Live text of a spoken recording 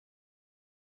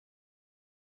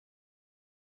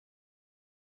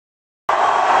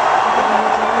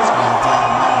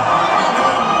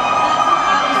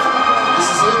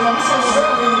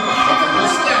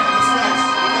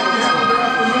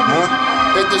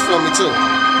this for me too.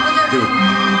 Dude.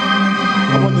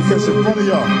 I wanted to catch in front of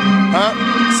y'all. Huh?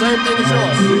 Same thing as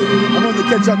yours. I wanted to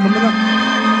catch y'all coming up.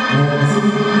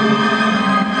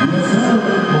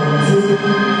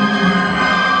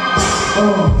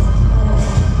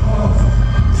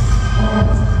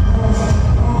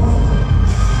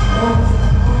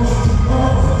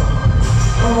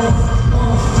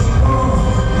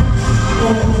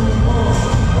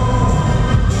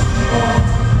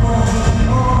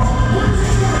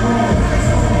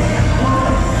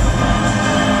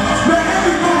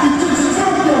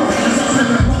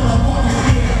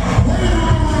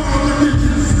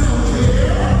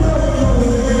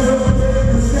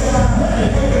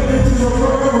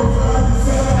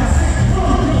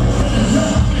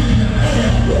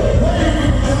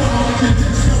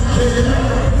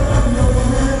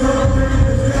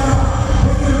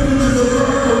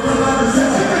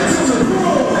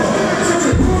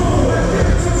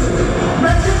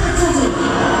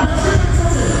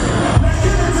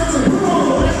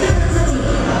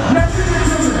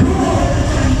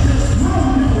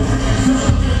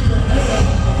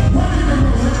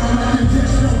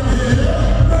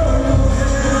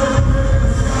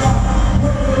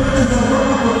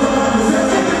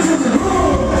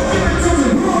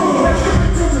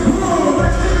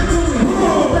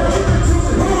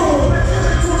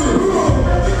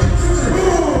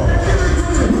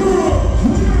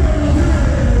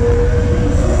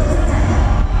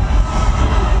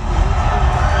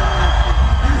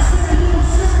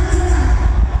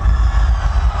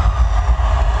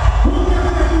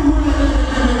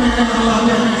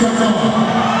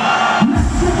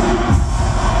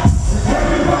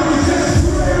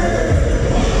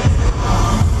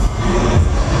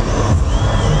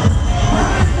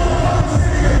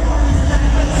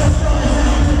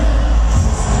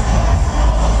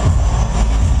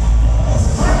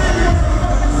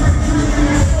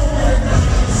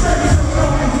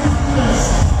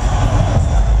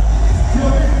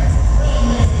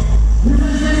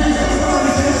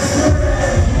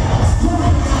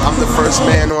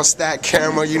 Man on Stack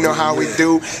Camera, you know how we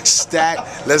do.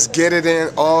 Stack, let's get it in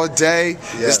all day.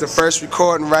 Yes. It's the first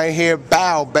recording right here.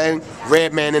 Bow, bang.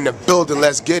 Redman in the building,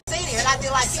 let's get it. And I did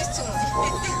like this to him.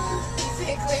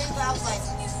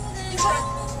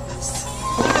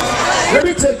 Let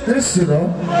me take this, you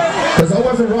know, because I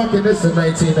wasn't rocking this in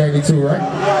 1992, right?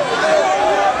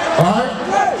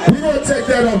 Alright? We're going to take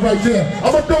that off right there.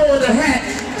 I'm going to throw on a hat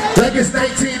like it's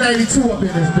 1992 up in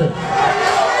this bill.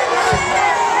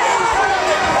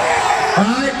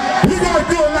 Alright? We're going to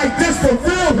do it like this for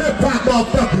real hip-hop,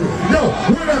 motherfucker. Yo,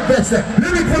 we're not best at.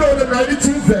 Let me put on the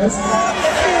 92 vest.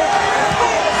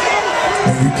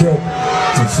 And you killed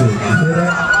the shit. You hear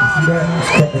that? You see that?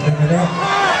 It's coming in and out.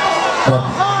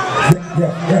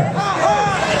 Yeah.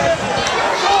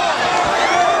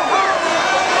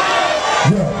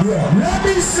 Let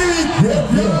me see if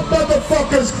y'all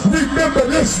motherfuckers remember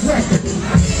this record.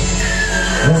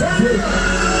 One,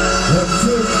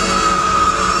 two.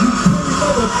 You pretty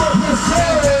motherfuckers.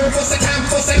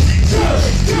 Say hell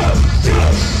yeah.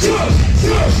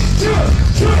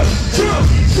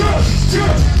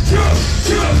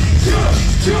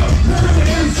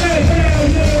 Say hell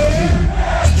yeah.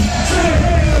 Say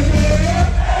hell yeah.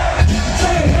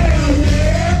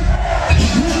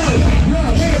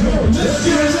 Let's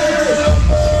get it.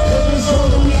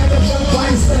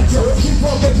 Keep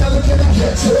on getting looking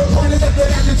at you. Pointing at the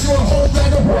action to a whole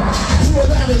bag of rock. To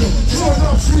an avenue, to an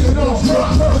off street and off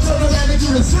rock. Turn around and do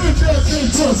the same thing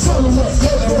to a solo work. I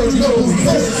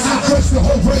crush the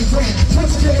whole brain frame.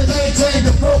 Once again, maintain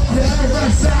the flow. The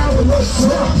rap style will look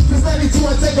strong. Cause 92,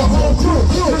 I take a whole crew.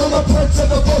 And I'm a punch of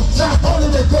the boat. Not only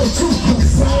they go to.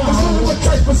 I'm only what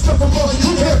type of stuff I'm on.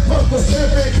 You can't fuck with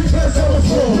it. That's how it's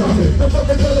rolling. The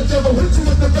fucking dollar devil hit you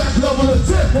with the back level of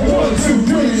 10. 1, 2,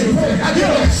 3, I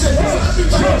get that shit.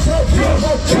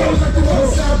 Like the one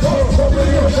side ball.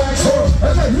 Already on back home.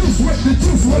 As I use with the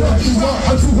juice. What up you want?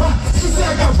 I'm too hot. Since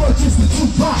I got bunches to too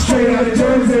hot. Straight out of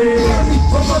Jersey.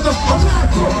 I'm not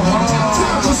cool.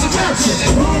 Time for some action.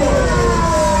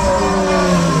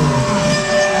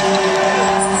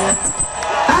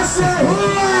 I said,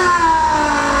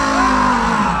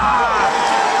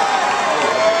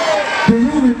 do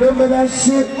you remember that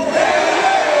shit?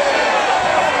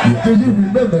 Do you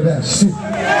remember that shit?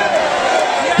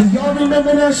 Do y'all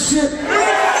remember that shit?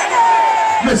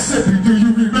 Mississippi, do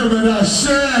you remember that shit?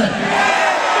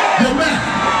 Yo, man.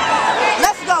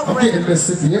 Let's go, I'm getting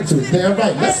Mississippi into it. Damn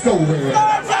right. Let's go,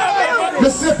 man.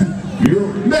 Mississippi, you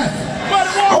Meth.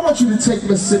 I want you to take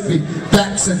Mississippi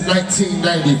back to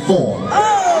 1994.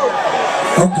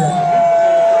 Okay.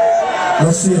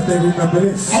 Let's see if they remember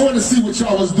this. I want to see what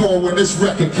y'all was doing when this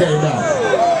record came out.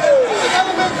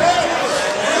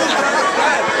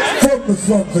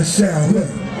 From the Shaolin.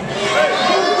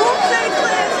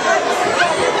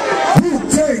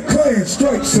 Wu-Tang Clan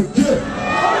strikes again.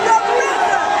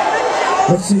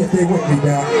 Let's see if they with me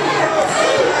now.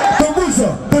 The RZA,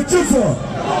 the Jizza.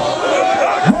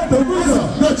 The RZA,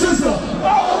 the Jizza.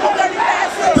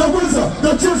 The RZA,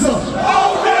 the Jizza.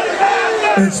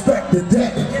 Inspector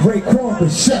Deck, Raekwon the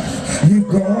Chef, You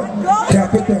Gone,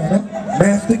 Capadonna,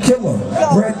 Master Killer,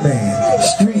 Redman,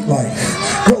 Street Life,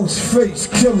 Ghostface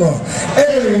Killer,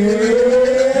 M-E-T-H-O-D,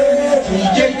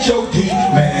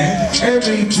 man,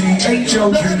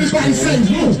 M-E-T-H-O-D. Everybody say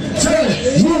Wu-Tang,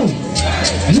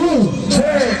 Wu-Tang,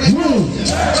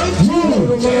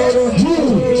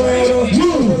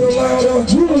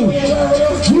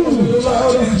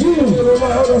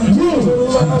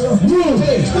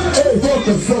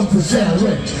 From the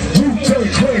Shaolin, Wu-Tang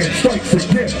Clan strikes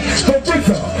again. The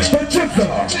RZA, the Jizza.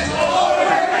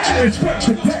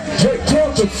 Inspector Deck, Raekwon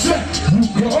the Chef, You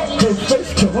Gone,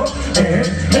 Ghostface Killer, and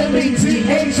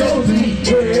M-E-T-H-O-D,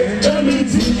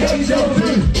 M-E-T-H-O-D,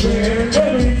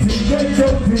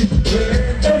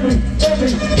 M-E-T-H-O-D,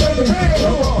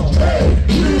 come on, hey,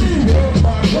 you want my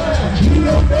ride, you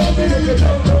don't know me, you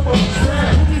don't know my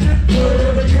style.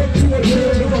 Whenever you get to a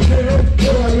girl, I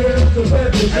am the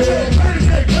Methodman.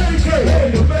 Hey,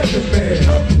 the Methodman.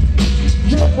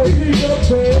 Jump where he up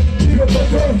there. He up the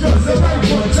drum, just a right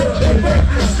one. Turn that back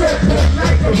and step back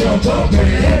like a rubber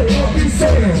man. I'll be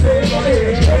saying, stay my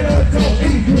head. And I don't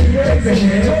eat green eggs and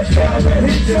ham. I'll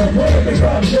hit you where they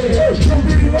got there. You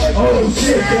be like, oh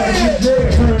shit, got you there.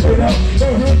 Turn it up.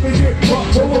 Don't hit me, get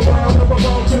rocked over around. I'm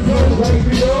about to go right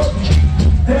me up.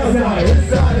 Outside,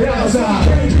 inside, outside.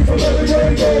 Thank you for letting me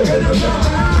go. And I'm not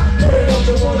high. I'm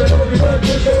the one that only left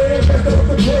the bed. Messed up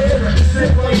the plan.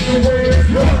 Shit like the way it's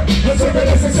not.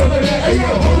 Some of that. Hey yo,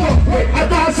 hold on. Wait, I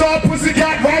thought I saw a pussy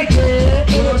cat right there.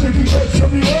 When I think you got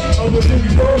something up, I'm gonna think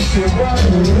you know shit. Why?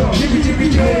 Give me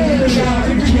yo.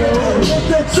 What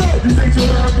that's up? You think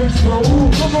you're rapping slow?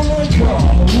 Come on, like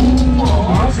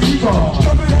I see ball.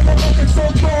 Coming on the fucking so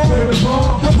far.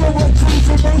 I'm going through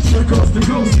some motion. Cause the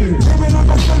ghost is coming on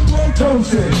the fucking like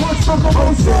toasted. What's the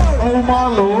motion? Oh my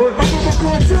lord. I'm gonna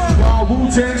go down. While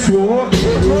Wu-Tang swore.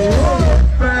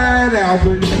 Bad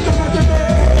Albert.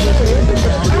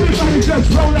 Everybody just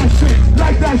roll that shit,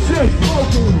 like that shit,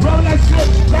 roll that shit,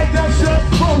 like that shit,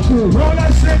 roll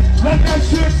that shit, like that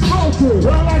shit, roll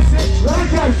that shit,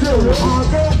 like that shit.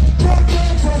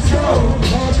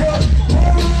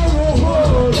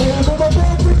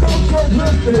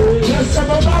 Yes, I'm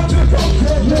about to go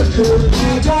get lifted.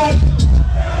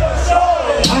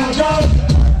 I got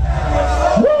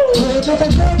woo! I'm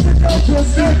about to go get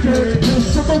sticky.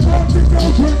 Yes, I'm about to go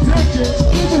get sticky.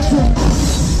 Give it to me.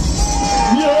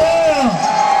 Yeah!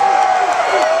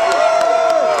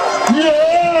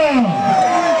 Yeah!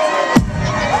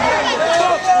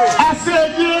 I said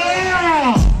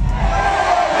yeah!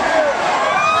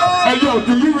 Hey yo,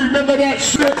 do you remember that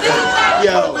shit?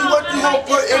 Yo, what you gonna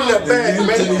put in the bag,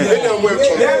 man? They done went from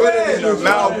put it in the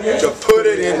mouth to put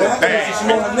it in the bag.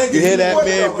 You hear that,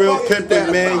 man? Real pimpin',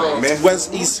 man.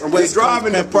 West, East, and West. They're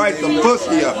driving the price of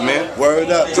pussy up, man. Word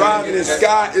up. Driving the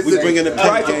sky is we bringing the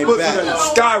price of game pussy back.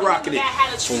 skyrocketed.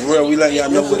 For real, we letting y'all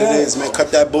know what it is, man. Cut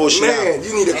that bullshit out. Man,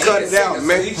 you need to cut it out,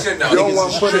 man. You don't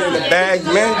want to put it in the bag,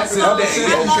 man.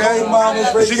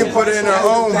 Okay? She can put it in her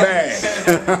own bag.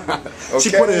 Okay?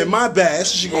 She put it in my bag. That's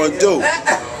what she gonna do.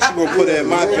 She gonna put it in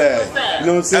my bag. You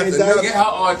know what I'm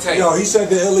saying? Yo, he said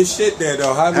the illest shit there,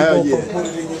 though. How Hell you yeah. gonna put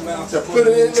it in your mouth? To put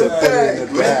it in the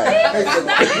bag, man.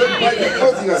 Like the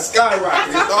pussy done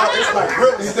skyrocketed. It's like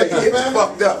really it's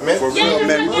fucked up, man. For real,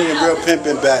 man. We bringing real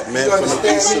pimping back, man. From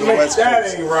the East to the West Coast.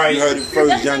 That ain't right. You heard it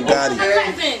first, Young Gotti.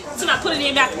 So not put it in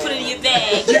your mouth, put it in your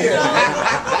bag.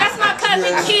 That's my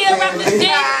cousin Kia representing.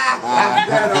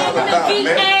 Representing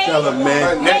the VA. Tell him,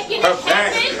 man. Making it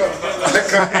happen. Let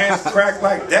her ass crack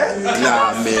like that.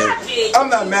 Nah, man. I'm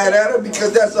not mad at her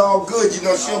because that's all good. You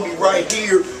know, she'll be right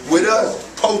here with us,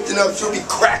 posting up. She'll be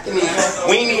cracking these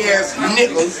weenie ass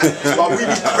niggas while we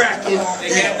be cracking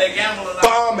these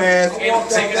bomb ass,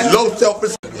 low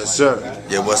self-esteem. Yes, sir.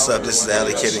 Yeah, what's up? This is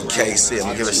Alley Kid and KC. I'm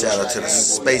gonna give a shout out to the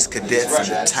Space Cadetz and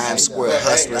the Times Square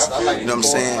Hustlers. You know what I'm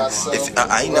saying? If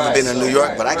I ain't never been to New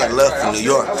York, but I got love for New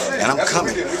York, and I'm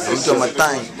coming. I'm doing my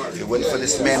thing. If it wasn't for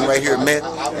this man right here, Met,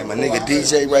 and my nigga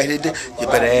DJ right here, you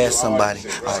better ask somebody.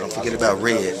 Don't forget about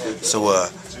Red. So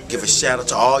give a shout out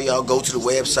to all y'all. Go to the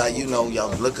website. You know, y'all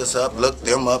look us up, look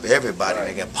them up. Everybody.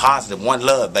 They got positive. One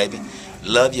love, baby.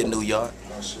 Love you, New York.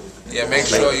 Yeah, make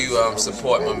sure you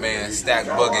support my man Stack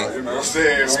Boogie,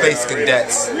 Space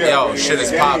Cadetz. Yo, shit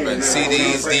is popping.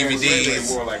 CDs,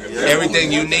 DVDs,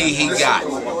 everything you need, he got.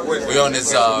 We on this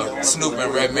Snoop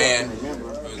and Redman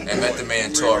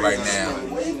Methodman tour right now.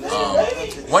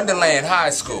 Wonderland High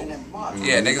School.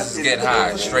 Yeah, niggas is getting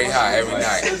high, straight high every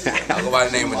night. I go by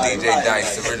the name of DJ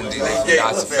Dice, the rhythm DJ from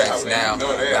Dogg Pound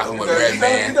now, rocking with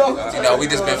Redman. You know, we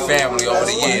just been family over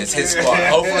the years, Hit Squad.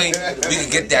 Hopefully, we can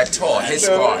get that tour, Hit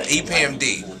Squad,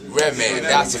 EPMD, Redman,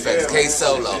 Dogg Pound,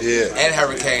 K-Solo, and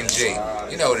Hurricane G.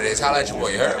 You know what it is, holla at your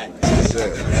boy, you heard?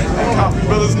 Coffee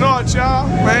Brothers North, y'all,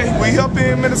 man. We up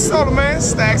here in Minnesota, man.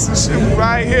 Stacks and shit, we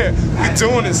right here. We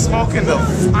doing it, smoking the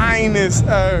finest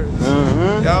herbs.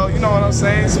 Yo, you know what I'm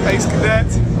saying? Space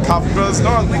Cadetz, Coffee Brothers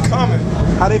North, we coming.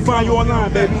 How they find you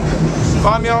online, baby?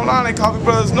 Find me online at Coffee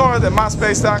Brothers North at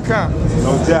myspace.com.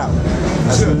 No doubt.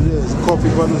 That's what it is. Coffee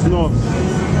Brothers North.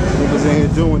 Niggas in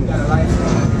here doing it.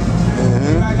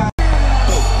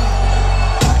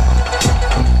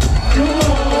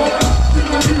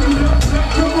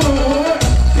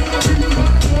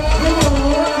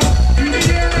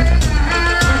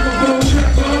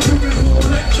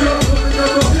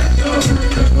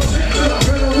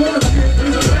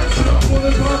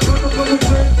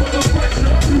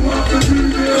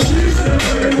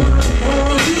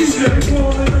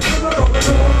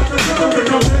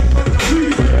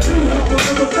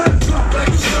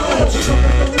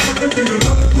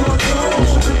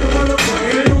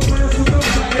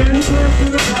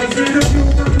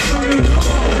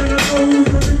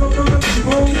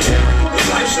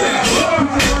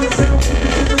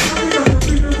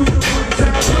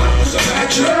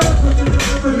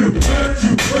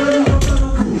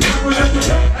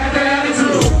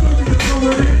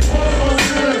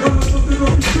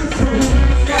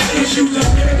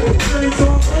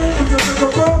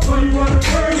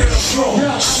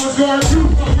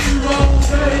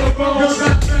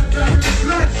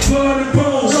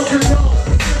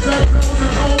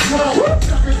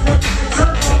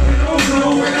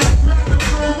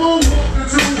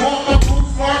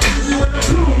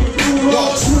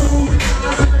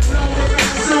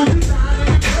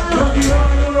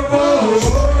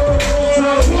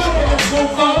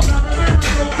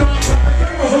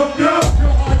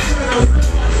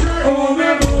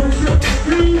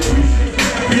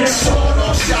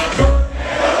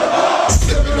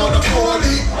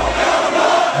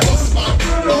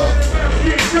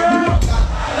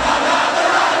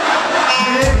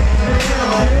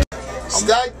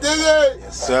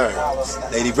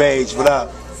 Lady Rage, what up?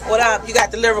 What up? You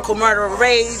got the lyrical murderer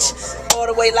Rage all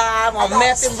the way live on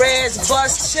Meth and Red's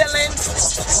Bus Chillin'.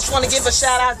 Just want to give a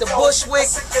shout out to Bushwick,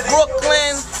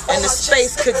 Brooklyn, and the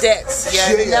Space Cadetz. You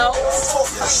already know?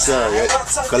 Yes, sir.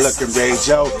 Good looking, Rage.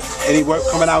 Yo, any work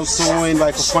coming out soon?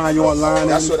 Like, we'll find you online?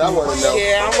 That's what I want to know.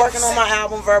 Yeah, I'm working on my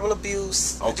album, Verbal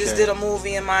Abuse. Okay. I just did a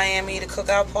movie in Miami, The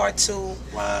Cookout Part 2.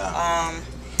 Wow.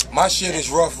 My shit is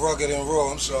rough, rugged, and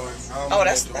raw. I'm sorry. Oh,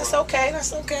 that's okay.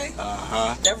 That's okay.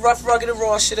 That rough, rugged, and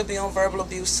raw shit'll be on Verbal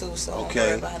Abuse too. So don't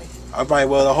worry about it. All right.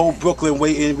 Well, the whole Brooklyn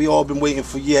waiting. We all been waiting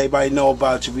for you. Everybody know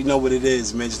about you. We know what it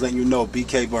is, man. Just letting you know.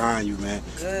 BK behind you, man.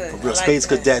 Good. For real, Space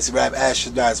Cadetz, rap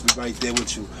astronauts. We right there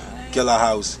with you. Killer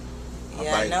House. All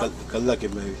right. Good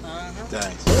looking, baby.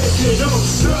 Thanks.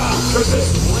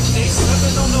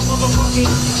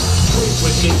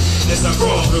 As I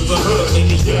crawl through the hood, in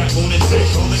the yard, on the dick,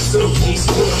 on the Snoop, he's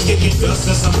kicking dust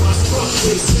as I must fuck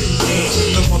this.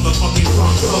 Yeah, the motherfucking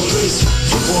punk police.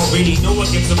 You already know I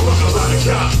give a fuck about a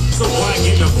cop, so why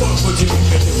give a fuck what you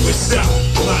can do with stop?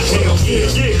 Like hell yeah,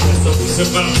 that's what we's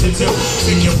about to do.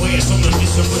 Sing your ass on the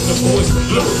mission with the boys from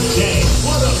Blue. Yeah,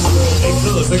 what up? Hey,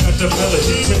 fellas, I got the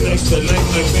melody. 10 extra night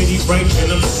like Betty Wright,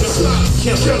 and I'm simple.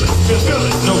 Can't feel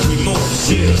it, no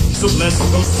remorse, yeah. So let's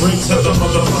go straight to the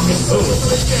motherfucking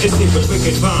source. It's even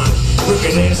wicked fine.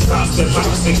 Wicked ass cops that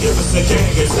box and give us a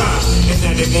gang of time. And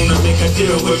now they wanna make a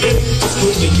deal with me.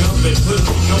 Scoop me up and put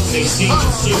me on. They see the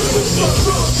shit with me.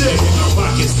 They in my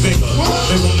pockets bigger.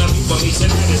 They won't let me for each and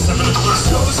every time I'm not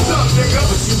sure. What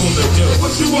you wanna do?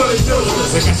 What you wanna do?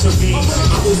 I got your beans.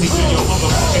 I'm Uzi in your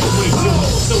motherfucking way too.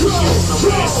 So if you wanna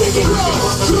blast, nigga, we can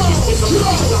run through these shit.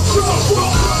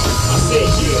 I said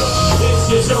yeah, this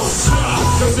shit don't stop.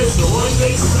 Cause it's the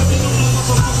 187 on the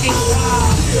motherfucking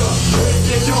line.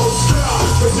 Yeah, it don't stop.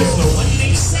 Cause it's the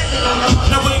 187 on the motherfucking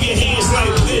line. Now wave your hands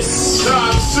like this.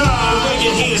 Side to side. Wave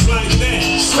your hands like that.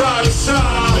 Side to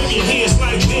side. Wave your hands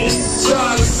like this.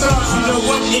 Side to side. You know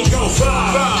what? It go 5,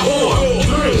 4,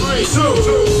 3, 2,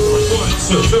 1,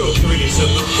 2, 3 to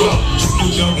the 4.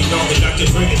 Snoop Doggy Dogg, a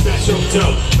drink and not choked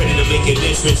up. Ready to make an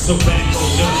entrance, so back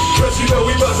on up. Cause you know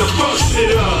we about to bust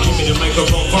it up. Give me the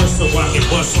microphone first so I can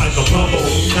bust like a bubble.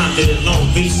 Compton and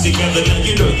Long Beach together, now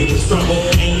you know you was trouble.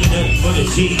 Ain't nothing for the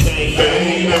G-thing.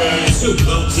 Two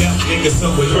bucks, yeah, niggas so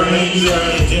with brains.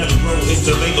 And down the road is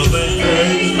the label that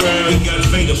we got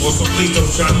fadeable, so please don't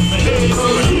try to fake it.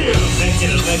 Back to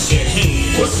the lecture, hey.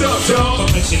 What's up, y'all?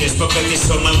 Perfection is perfect,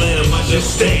 so my land of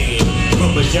understand.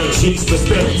 From a young chick's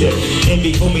perspective. And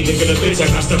before me thinking a bitch, I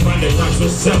got to find a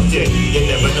conscious subject. You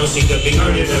never know she could be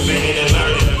earning a man and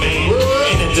learning a man.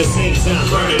 And at the same time,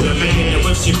 burning a man. And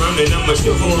when she burning, I'ma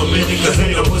shoot for a minute. Cause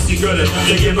ain't no pussy good enough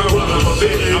to give her up. I'm a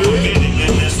minute.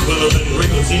 And that's well than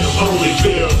real till holy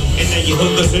feel. And now you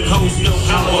hookers and hoes know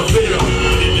how I feel.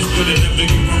 And it's good enough to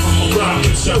give her a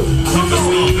rocket show. I'm a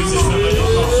sweet bitch, it's some of the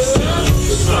hoes.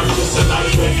 It's like this and like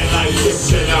that and like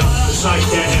this and it's like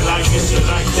that and like this and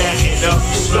like that and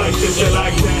it's like this and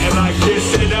like that and like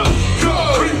this and Go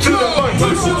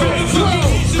to the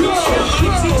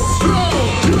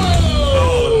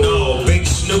Oh no, big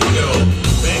Snoop Dog.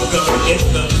 Back up in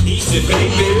the easy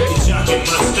baby. Jocking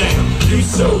my style. You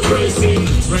so crazy.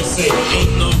 Dressing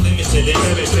ain't no limit to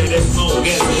this. As long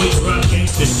as we rock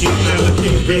gangsta shit. Now look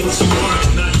at bitch, you are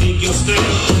not dig your style.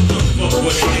 Fuck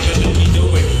with a nigga, let me do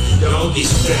it. All these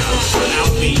styles,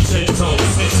 I'll be 10 tones,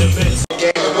 sentiments.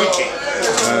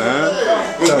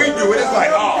 When we do it, it's like,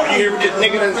 oh, you hear this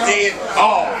nigga done said,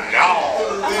 oh, no.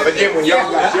 But then when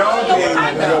y'all got y'all doing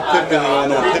Pippin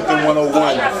 101,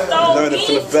 learning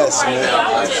from the best, man.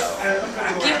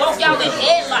 Give both y'all the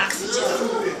headlocks and just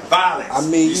violence. I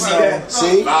mean, you know,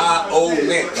 see?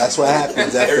 Violence. That's what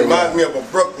happens after that. It reminds me of a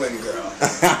Brooklyn girl.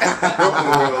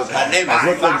 Brooklyn girls.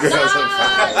 Brooklyn girls.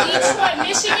 Detroit,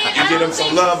 Michigan. You get them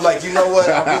some love, like, you know what?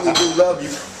 I really do love you.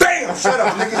 Bam! Shut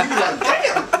up, nigga. You be like,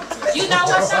 damn. You know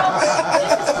what's wrong?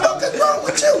 What is wrong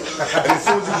with you? And as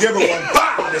soon as you give her one,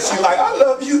 bah! And she like, I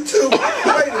love you too.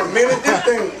 Wait a minute, this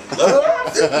thing love?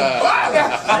 This thing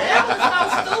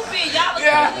stupid.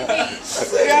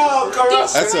 Y'all look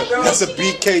That's a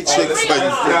BK chick for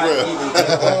you, for real.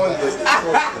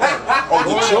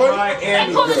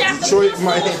 Detroit,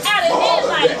 Miami.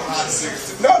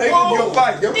 No, they give you a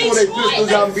fight. They'll pull their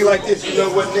pistols out and be like this. You know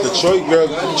what, nigga? Detroit girl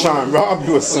trying to rob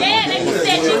you or something. Yeah, they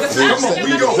set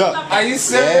niggas up. Are you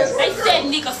serious? They set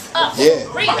niggas up. Yeah,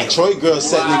 Detroit girls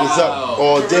set niggas up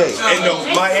all day. And no,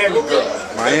 Miami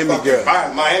girls. Miami girls.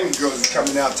 Miami girls is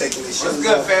coming out taking this shit. What's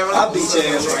good, family? I'll beat your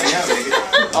ass right now, nigga.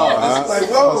 Like,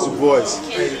 whoa. Hustle boys.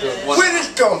 Where this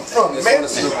come from, man?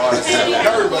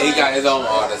 He got his own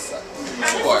artist.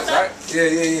 Boys, right?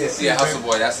 Yeah. Yeah, Hustle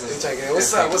Boy. That's his.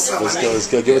 What's up? Let's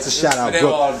go. Give us a shout out,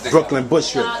 Brooklyn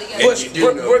Bushwick.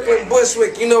 Brooklyn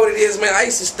Bushwick. You know what it is, man. I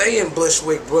used to stay in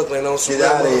Bushwick, Brooklyn, on some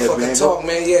motherfucking talk,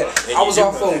 man. Yeah, I was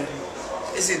off on.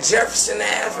 Is it Jefferson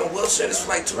Ave and Wilson? It's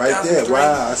like 2003. Right there,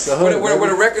 wow, that's the hood. Where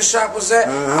the record shop was at.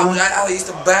 I used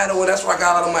to battle, and that's where I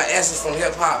got a lot of my essence from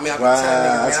hip hop, man.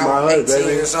 That's my hood, baby.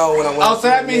 18 years old when I went. Oh, so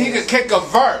that means he could kick a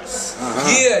verse.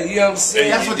 Yeah, you know what I'm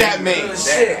saying. That's what that means.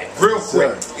 Shit. Real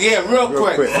quick. Yeah, real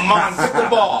quick. Come on, pick the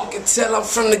ball. You can tell I'm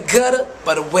from the gutter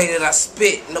by the way that I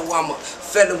spit. Know I'm a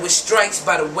fella with strikes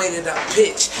by the way that I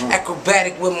pitch.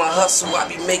 Acrobatic with my hustle, I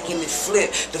be making it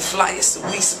flip. The flyers, the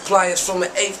weed suppliers from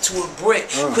an eighth to a brick.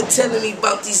 Quit telling me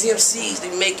about these MCs, they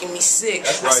making me sick.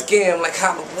 I scare 'em like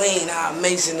Halloween, how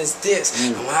amazing is this?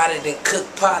 I'm hotter than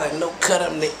cooked Potter, no cut,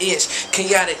 I'm the itch.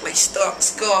 Chaotic like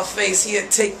Scarface, he'll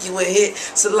take you a hit.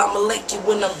 Salam alaikum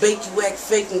when I bake you, act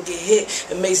fake and get hit.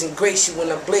 Amazing grace you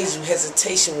when I blaze you,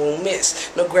 hesitation won't miss.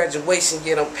 No graduation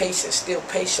yet, I'm patient, still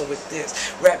patient with this.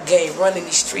 Rap game running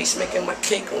these streets, making my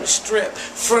cake on the strip.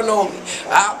 Front on me,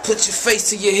 I'll put your face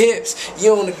to your hips.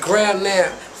 You on the ground now,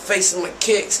 facing my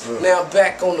kicks. Now I'm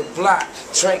back on the block,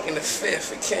 drinking the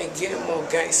fifth. It can't get more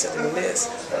gangster than this.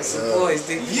 That's the boys,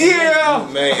 dude. Yeah,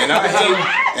 man.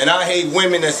 And I hate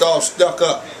women that's all stuck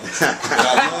up.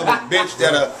 I love a bitch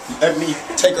that'll let me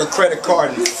take her credit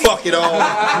card and fuck it all.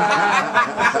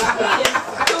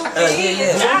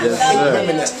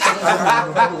 Women that's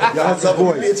Yo, Hustle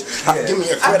Boy. Give me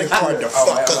a credit card to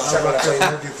fuck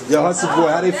up. Yo, Hustle Boy,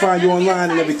 how they find you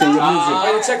online and everything, your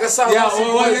music? Check us out.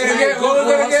 Hustle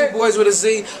Boys with a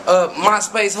Z.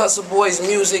 MySpace, Hustle Boys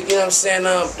Music. You know what I'm saying?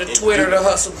 The Twitter, the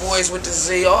Hustle Boys with the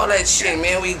Z. All that shit,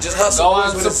 man. We just Hustle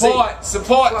Boys with a Z.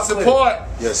 Support.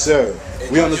 Yes, sir.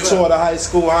 We on the tour, the high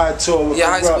school high tour with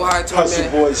high school high tour, Hustle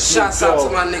man. Boys, Snoop Shouts out Dogg.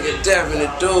 to my nigga Devin, the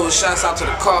dude. Shouts out to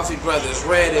the Coffee Brothers,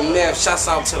 Red and Meth. Shouts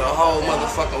out to the whole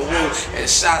motherfucking Woo. And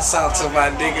shouts out to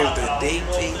my niggas, the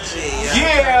DPG.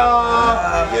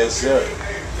 Yeah. Yes, sir.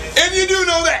 And you do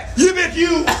know that. You bet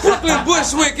you. Brooklyn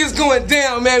Bushwick is going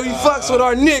down, man. We fucks with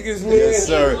our niggas, man. Yes,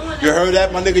 sir. You heard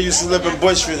that? My nigga used to live in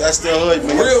Bushwick. That's the hood,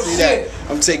 man. Real See shit.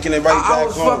 that? I'm taking it right I back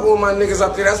was home. fucking with my niggas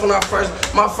out there. That's when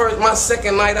my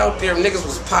second night out there, niggas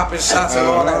was popping shots and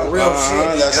all that real shit.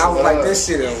 And I was like, this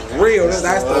shit is real.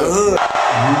 That's the hood.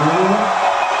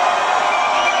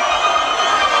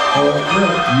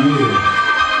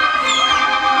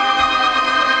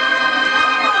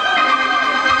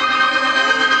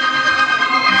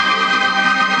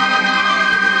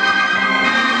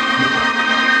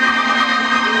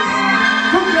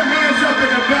 Put your hands up in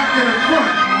the back and the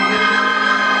front.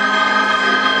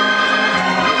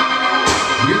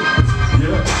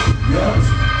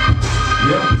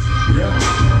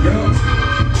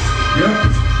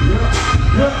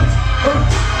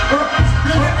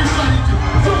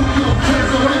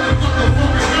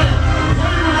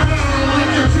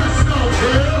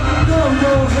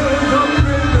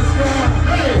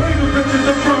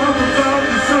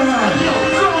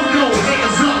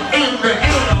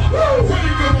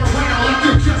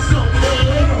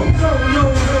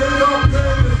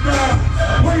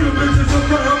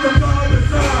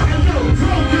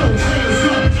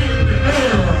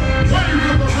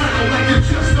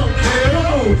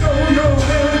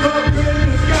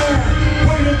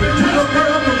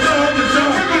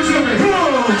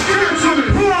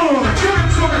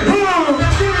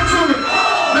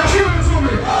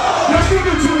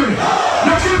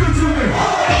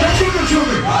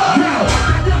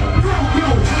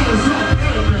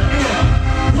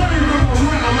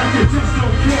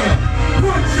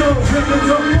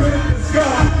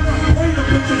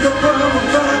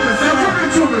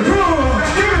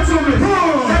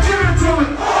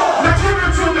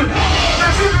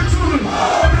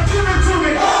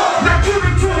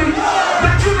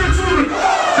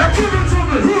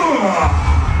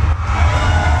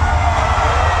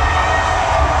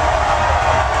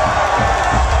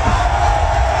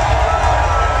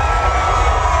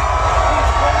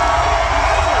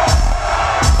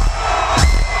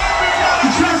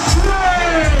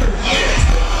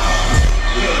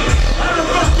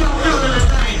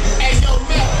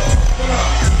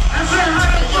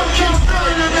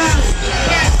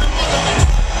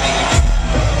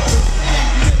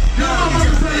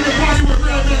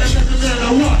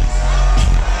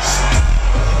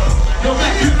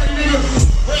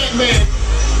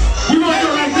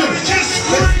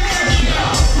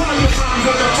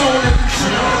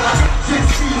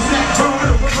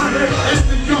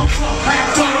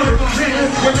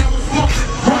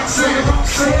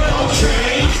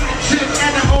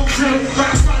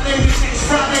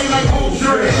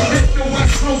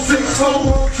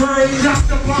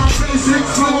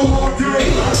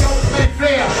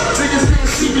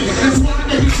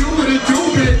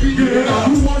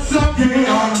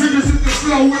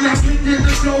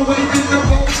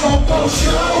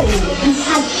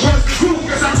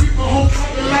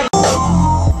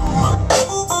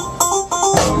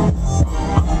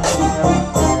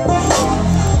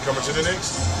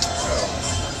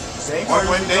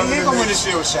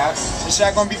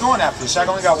 Shaq gonna be going after. Shaq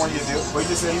only got 1 year deal. But you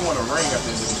just said he want a ring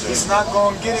after this. He's not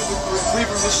gonna get it with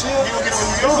Cleveland this year.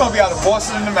 He's gonna be out of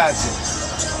Boston and the Magic.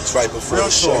 It's right before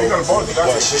the show.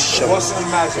 Boston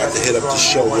and Magic. Got to hit up the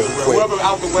show real quick.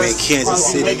 Man, Kansas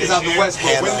City, Hannah,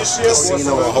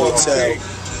 Casino, and Hotel.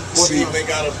 See,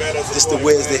 this the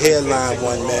Where's the Hairline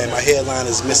one, man. My hairline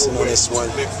is missing on this one.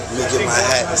 Let me get my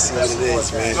hat and see what it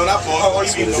is, man. That's what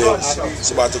it is.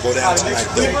 It's about to go down tonight,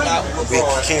 though. We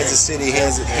Kansas City,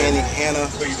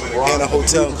 Hannah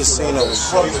Hotel and Casino.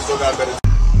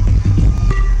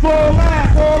 Fall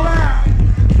out.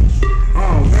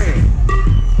 Oh, man.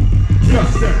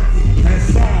 Just that. And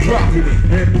start dropping it.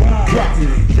 And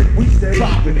dropping it. We stay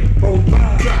dropping it. Oh,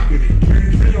 dropping it.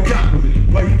 Dropping it.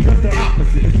 But he just the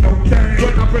opposite. It's no thing.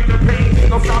 When I bring the pain, ain't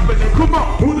no stopping it. Come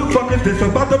on. Who the fuck is this?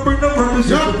 About to bring the purpose.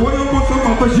 Yeah. Boy, I want some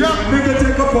offers. Yeah. Nigga,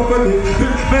 take a puff of this.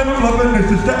 Man, I'm loving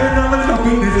this. It's staying on and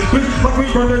stopping this. Bitch, like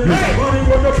we running this. Running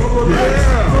with the puff of this.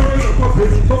 Yeah. Running the puff of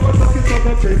this. So much like it's on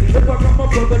the face. If I got my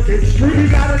brother, get street.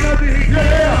 He got another hit.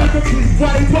 Yeah. Nigga, please.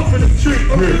 Why he buffing the street?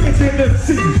 I'm niggas in the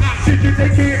sea. Shit that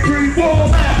they can't breathe.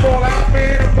 Fall out,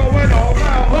 man. I'm going all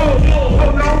out.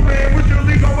 Hold on, man. What's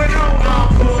really going on? I'm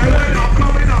coming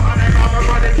on. I'm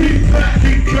running. Keep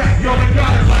track. Yo, we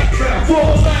got it like that.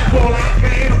 Fall out,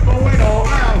 man. I'm going all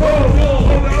out.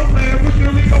 Hold on, man. What's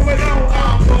really going on?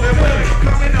 I'm coming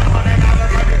on. I'm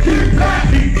running. Keep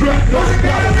track. Yo, we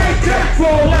got it like that.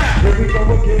 Fall out. Here we go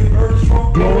again. Earth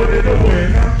smoke blowing in the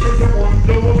wind. I'm chasing one,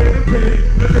 blowing in the pit.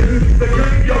 The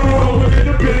game, yo, blowing in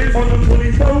the pit. On the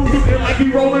 24th.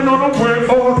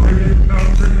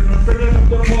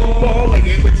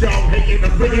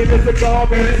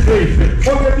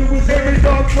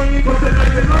 money, but the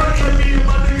night is not for me.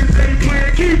 My niggas ain't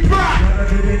playing, keep rock.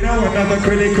 Another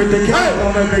critic, all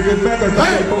the niggas better.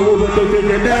 Hey, but we'll take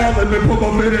it down. Let me put my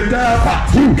minute down.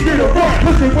 Get a rock,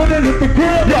 push it, run it, hit the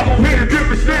ground. Y'all gon' hear a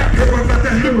different snap. Cause I'm not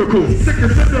that lyrical. Sick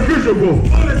and sick and visual.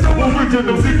 All that's so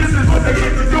original. See, this is what they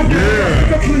get to do.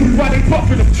 Yeah. Please, why they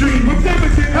fucking them trees? With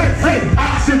everything, hey,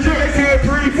 oxygen, 2,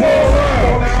 3, 4.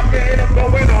 Hold on, man, I'm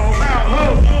going on now.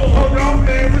 Hold on,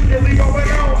 man, what's really going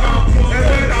on? And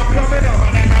then I'm coming up,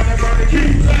 and I'm gonna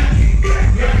keep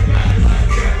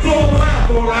full out,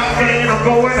 man, I'm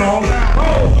going on now.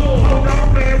 Hold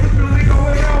on, man, what's really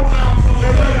going on?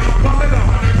 And then I'm coming up,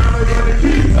 and I'm gonna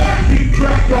keep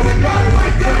track of it. Got it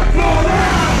like that, full out.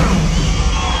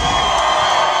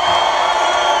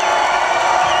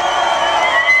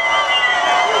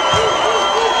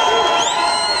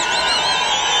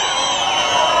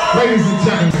 Ladies and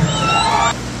gentlemen,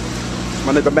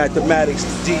 my nigga Mathematics,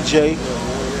 DJ,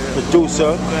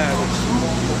 producer,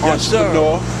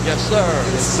 entrepreneur. Yes, sir.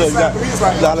 So you got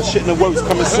a lot of shit in the works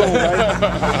coming soon, right?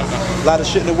 A lot of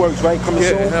shit in the works, right? Coming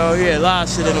soon? Hell yeah, a lot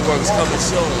of shit in the works coming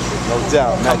soon. No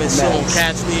doubt. Coming soon.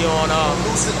 Catch me on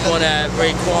that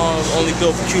Raekwon, Only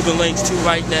Built for Cuban Links 2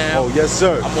 right now. Oh, yes,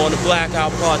 sir. I'm on the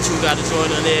Blackout Part 2, got a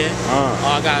joint on there.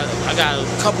 I got a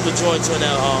couple of joints on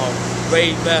that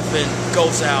Ray Beth and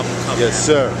Ghost album coming out. Yes,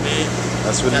 sir. Man.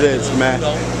 That's what it is, man. You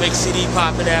know, big CD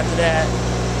popping after that.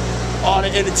 All the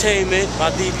Entertainment, my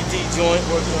DVD joint,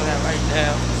 working on that right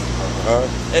now.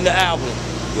 And the album.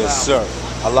 Yes, sir.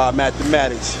 A lot of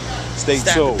Mathematics. Stay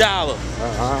tuned. $1.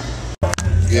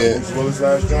 Yeah. What was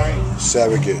last joint?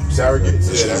 Surrogate. Surrogate.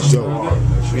 Yeah, that's dope.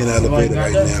 We in the elevator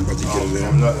right now, about to get in.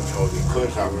 I'm not holding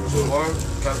clips out of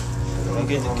Can I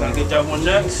get that one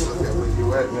next?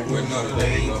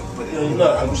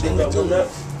 Look, I'm getting that one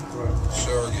next.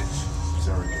 Surrogate.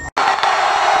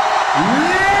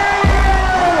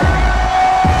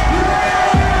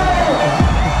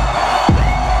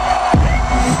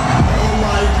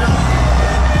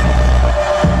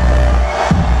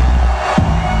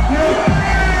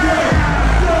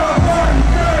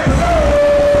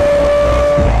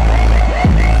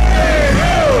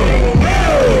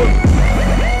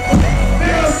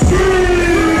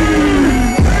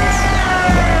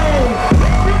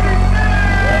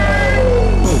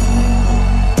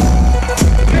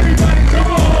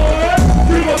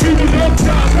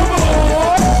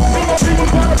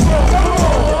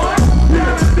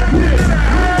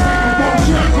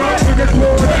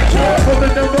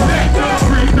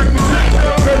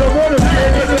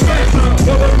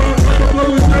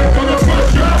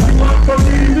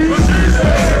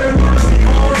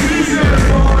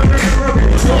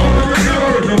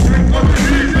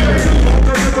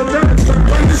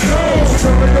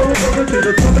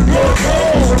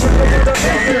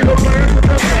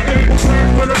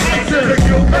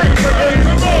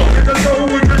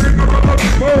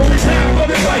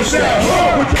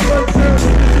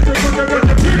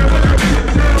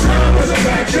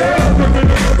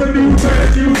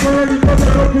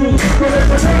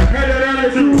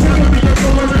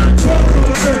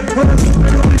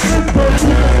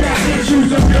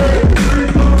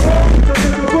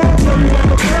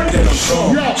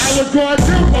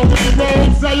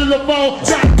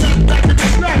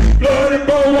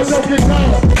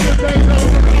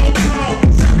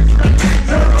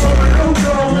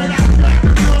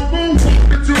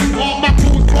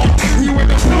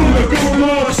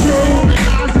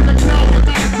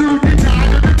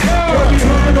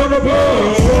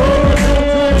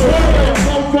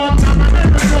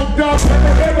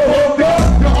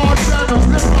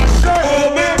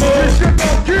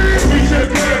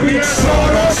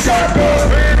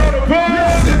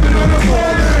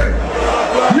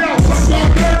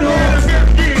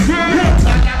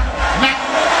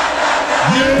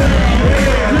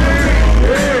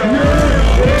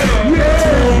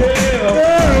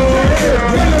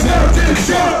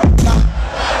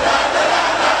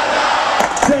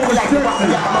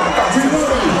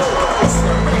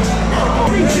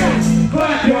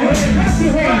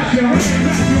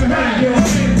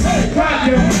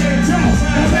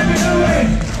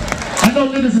 I know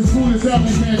niggas is cool as hell,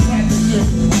 they can't clap this shit.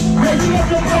 Hey, you up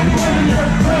your money,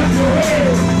 clap your head,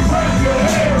 clap your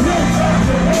head, clap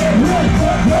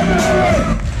your head.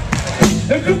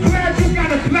 If you glad you got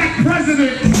a black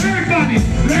president, everybody,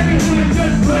 let me hear you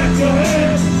just clap your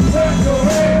head, clap your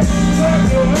head, clap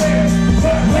your head,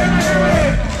 clap your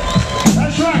head.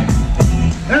 That's right.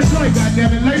 That's right,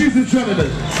 goddammit, ladies and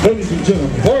gentlemen,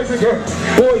 boys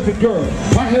and girls,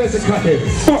 my hair's a crackhead,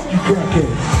 fuck you crackhead.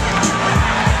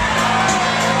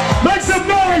 Make some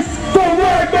noise for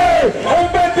Redman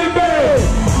Methodman!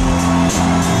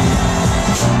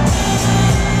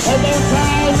 One more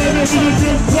time, let me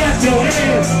just clap your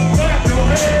hands. Clap your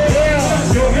hands. Yeah.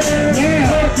 Clap your hands. Yeah.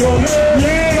 Clap your hands.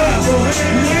 Yeah. Clap your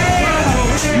hands. Yeah.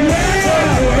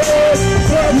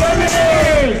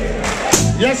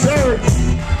 Yes, sir.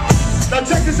 Now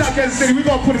check this out, Kansas City. We're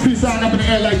gonna put a peace sign up in the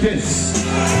air like this.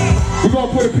 We're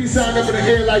gonna put a peace sign up in the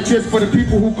air like this for the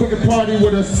people who couldn't party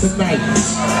with us tonight.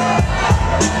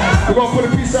 We're gonna put a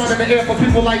peace sign in the air for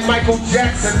people like Michael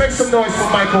Jackson. Make some noise for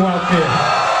Michael out there.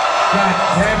 God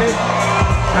damn it.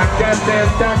 I got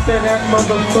that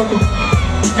motherfucker.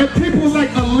 And people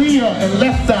like Aaliyah and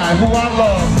Left Eye, who I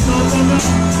love. You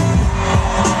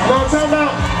know what I'm talking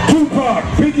about? Tupac,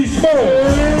 Biggie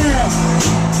Smalls. Yeah.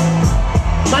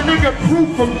 My nigga Proof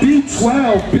from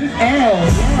B12, Big L. Yeah.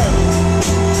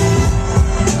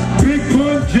 Big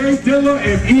Pun, Jay Dilla,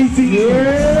 and Easy.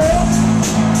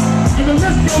 Yeah. And the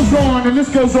list goes on, and this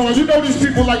goes on. You know these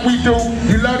people like we do.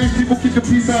 You love these people, keep the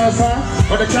peace signs high.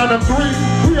 On the count of 3,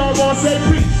 we all gonna say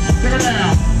peace. Check it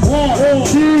out. 1,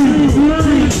 2, 3.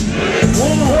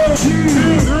 1,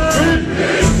 2,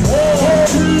 3. 1, 2,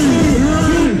 3.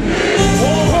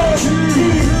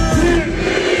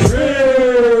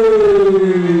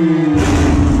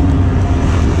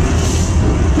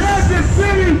 Kansas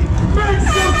City, make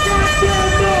some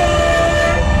goddamn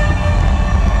noise!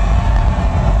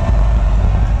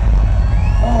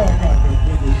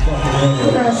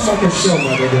 Good ass fucking show,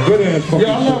 my nigga. Good ass fucking show.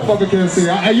 Yeah, I love fucking Kansas City.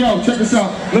 Hey, yo, check this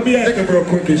out. Let me ask you real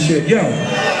quick and shit. Yo,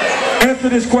 answer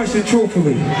this question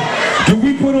truthfully. Do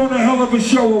we put on a hell of a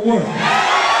show or what?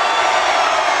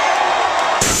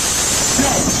 Yo,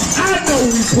 I know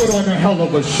we put on a hell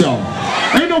of a show.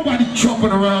 Ain't nobody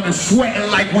jumping around and sweating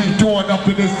like we doing up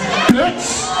in this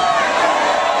bitch.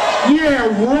 Yeah,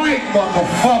 right,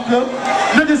 motherfucker.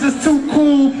 Niggas is too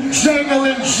cool,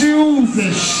 jangling Jews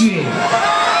and shit.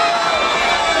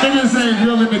 Niggas ain't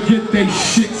willing to get they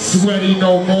shit sweaty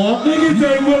no more. Niggas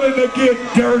ain't willing to get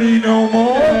dirty no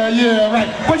more. Yeah,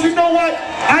 right. But you know what?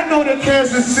 I know that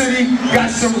Kansas City got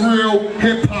some real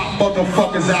hip-hop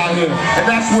motherfuckers out here. And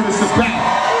that's what it's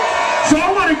about. So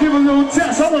I want to give a little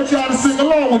test. I want y'all to sing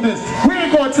along with this. We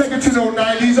ain't going to take it to no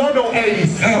 90s or no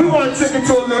 80s. We want to take it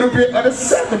to a little bit of the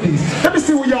 70s. Let me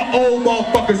see where y'all old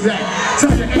motherfuckers at.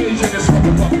 Tell your age in this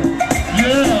motherfucker.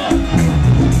 Yeah.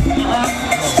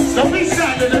 Don't be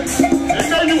shy, nigga. You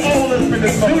know you old up in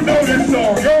this motherfucker. You know this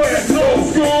song. Go ahead. Old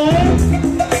school.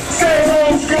 Say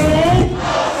old school.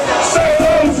 Say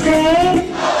old school.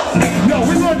 Yo,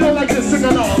 we going to do it like this. Sing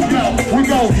along. Yo, we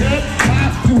go hip.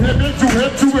 To hip, to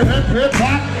hip, to hip, hip,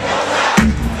 hop.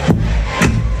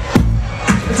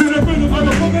 To the rhythm of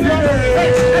the boogie.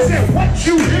 Hey, I said, what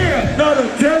you hear? Not a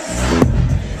diss.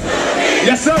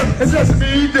 Yes, sir. It's just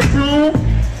me, the crew.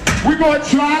 We gonna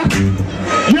try.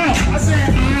 Yo, I said,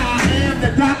 I am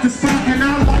the Dr. Spock, and I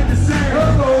like to say,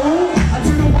 hello. I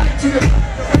to the white, to the.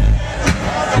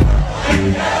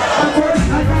 First,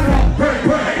 I got a break.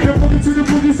 The boogie to the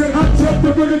boogie, said, I jump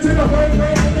the boogie to the break.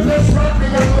 Let's rock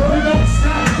it, we don't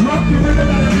stop. Rock the rhythm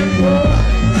out of it, boy.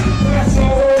 That's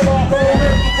all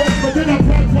but then I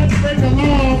brought one thing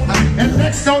along. And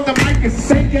next on the mic is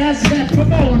fake ass rap.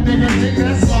 Come on, nigga,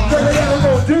 that's all.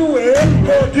 Go do it,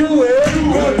 go do it,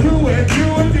 go do it,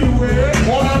 do it.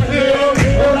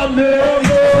 What I'm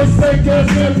there, fake ass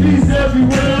MPs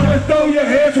everywhere. Just throw your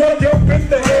hands up in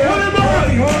the air. What am I?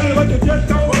 Hardy, like you just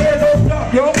don't wear no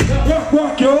stop, yo.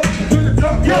 Walk, yo.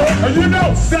 Yo, and you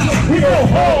know, stop. We go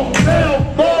home,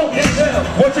 down, ball, and down.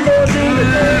 What you gonna do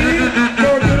today?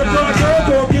 Go to the front door,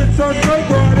 go get some straight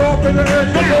right off in the head.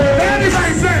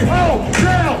 Anybody say home,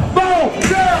 down, ball,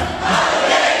 down.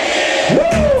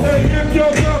 Woo! Hey, if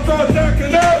your girl starts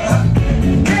acting up,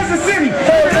 Kansas City,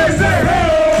 hey, they say ho.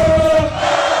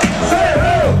 Say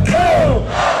ho, ho.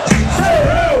 Say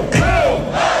ho, ho.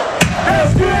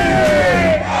 That's good.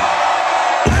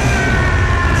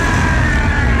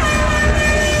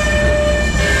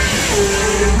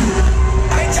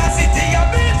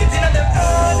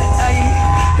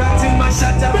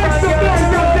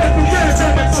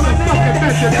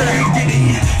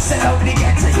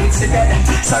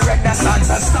 Surrender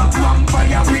songs and stop one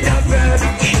fire with a bird.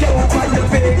 Yo, by the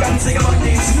pagan, sing about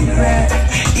this red.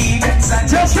 Events and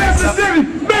just Kansas City,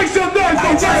 make some noise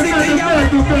for Kansas City. Got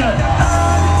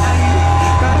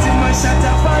too much shut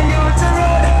up for you to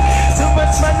run. Too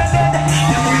much man dead.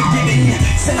 Them riggedy,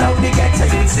 sell out the ghetto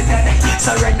incident.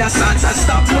 Surrender songs and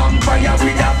stop one fire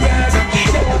with a bird.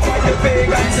 Yo, by the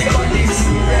pagan, sing about this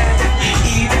red.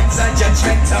 Events and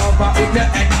judgment over with the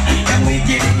end. Them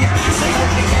riggedy, sell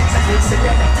out the ghetto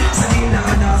incident. Sing out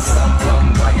and stop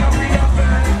one fire with a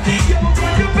bird. Yo,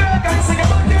 by the pagan, sing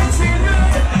about this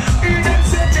red.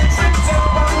 Events and judgment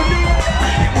over with the end.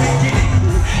 Them riggedy,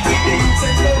 events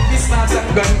and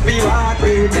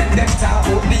rate and them talk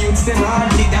about the youths them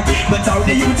hearted. But how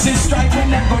the youths is strike when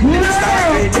them gun them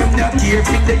start. Them not care if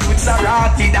the youths are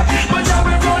rotted. But now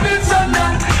we're running sun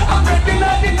down. I'm ready to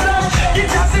let it down. You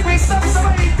just see me some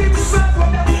somebody think so.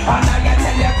 And I can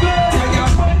tell you good. And your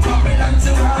fun coming on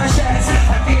to our shares.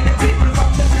 I feel the people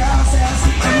from the process.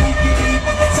 And we can eat.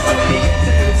 So we get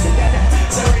to do together.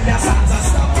 So in the songs of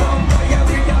stop from where you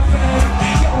bring your friend.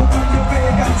 You open your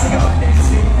big and sing about next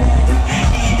week.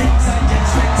 Eden's and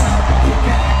judgments are what you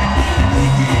can. And we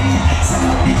can eat. So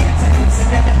we get to do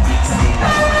together. So in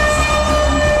the songs of stop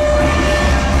from where you bring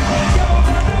your friend. You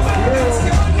open your big and sing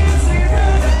about next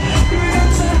week.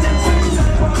 Eden's and judgments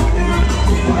are what you can.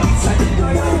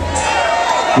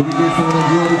 Let me get some of them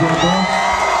girls on there.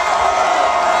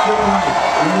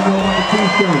 Let me know about the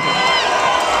t-shirt.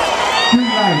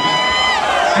 Street light.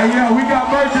 Hey yo, we got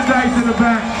merchandise in the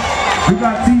back. We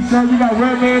got t-shirts, we got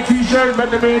Redman t-shirts,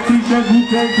 Methodman t-shirts,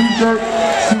 Wu-Tang t-shirts,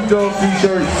 Snoop Dogg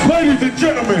t-shirts. Ladies and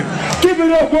gentlemen, give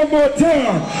it up one more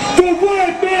time for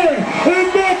Redman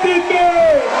and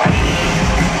Methodman!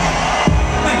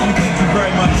 Thank you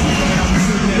very much.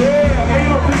 Yeah, hey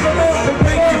yo, pick them up, pick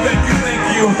them up. Thank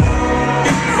you.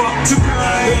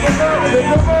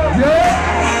 Yeah.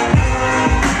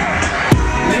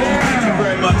 Thank you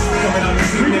very much for coming out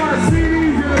this evening. We got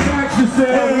CDs in the back to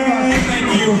sell. Thank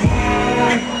you.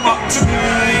 Up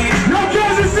tonight. Yo,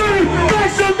 Kansas City,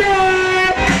 make some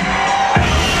noise!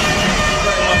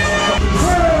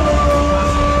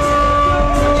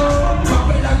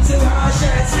 Coming up to our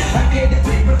shirts. I feel the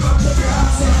people from the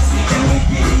process. And we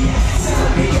get it. So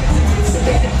we get to do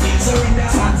together. So in the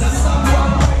hands of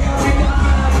someone.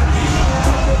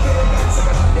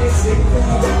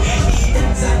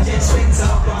 Eden's and judgments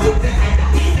are what you can.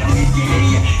 And we get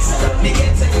it. So we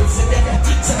get to do together.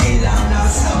 So in the hands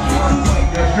of someone.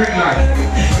 Street light.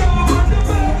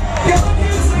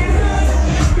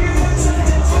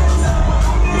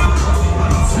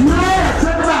 Yeah,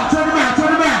 turn them out, turn them out,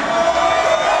 turn them out.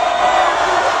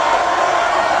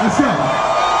 Let's go.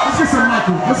 Let's get some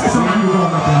Michael. Let's get some Michael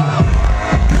going up there.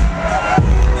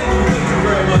 Thank you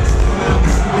very much.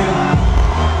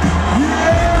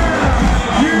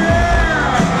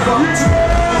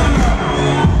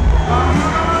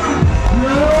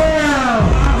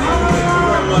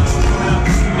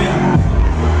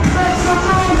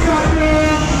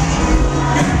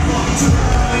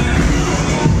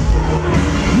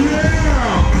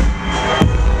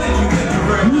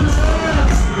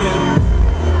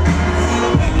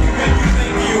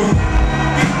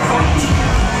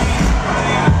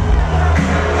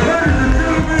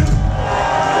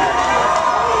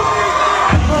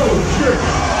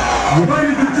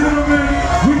 Ladies and gentlemen,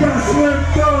 we got Slim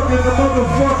Dog in the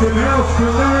motherfucking house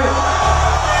tonight.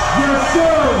 Yes,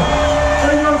 sir.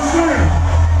 Hey, yo, Slim.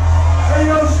 Hey,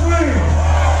 yo, Slim.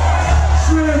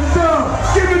 Slim Dog.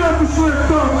 Give it up for Slim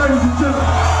Dog, ladies and gentlemen.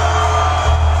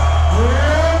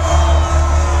 Yeah.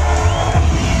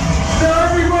 Now,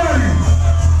 everybody,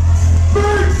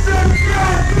 make some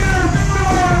goddamn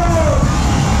noise.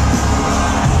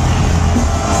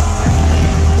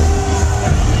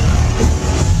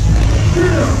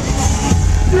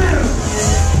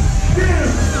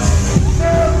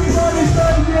 Everybody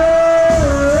say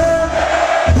yeah!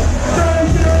 Say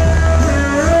yeah!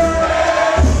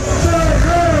 Say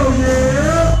hell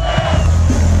yeah!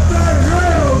 Say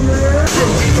hell yeah!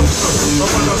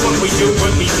 What we do,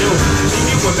 what we do. See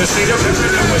you in the state of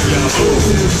heaven and with your fool.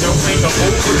 Don't make a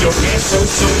move with your ass so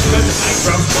soon. Cause I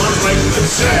drop one like the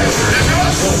sad.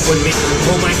 Walk with me,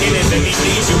 hold my hand and let me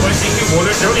lead you. I think you wanna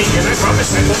dirty and I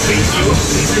promise I won't beat you.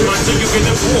 Until you get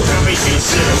the full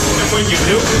combination. And when you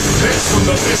do, that's from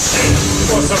the best shit.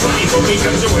 For somebody who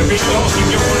becomes you every dog.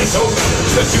 Keep your eyes open,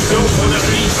 cause you don't wanna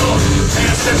be off.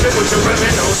 Pass that shit with your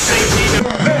brother, no safety.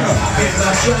 As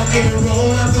I truck and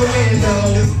roll out the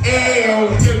window, ayo,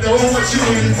 you know what you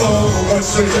in for. One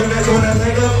stranger that's gonna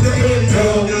leg up the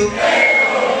window.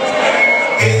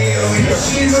 Ayo,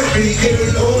 she's a pretty get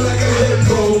low like a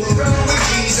limbo. Around with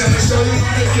keys, I'ma show you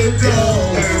how to get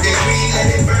down. Third degree, let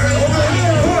it burn over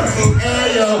here.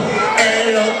 Ayo,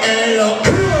 ayo, ayo.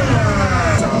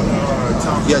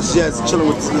 Yes, yes, chilling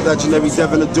with the legendary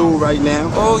Devin the Dude right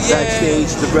now. Oh, yeah.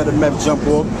 Backstage, the Redman Meth jump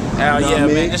off. Hell You know yeah, what I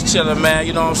man. mean? Just chilling, man.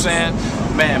 You know what I'm saying?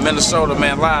 Man, Minnesota,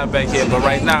 man, live back here. But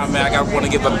right now, man, I want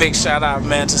to give a big shout out,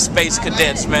 man, to Space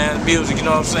Cadetz, man, music, you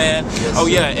know what I'm saying? Oh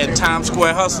yeah, and Times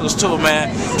Square Hustlers too, man.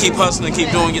 Keep hustling,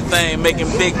 keep doing your thing, making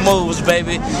big moves,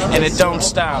 baby, and it don't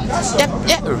stop. Yes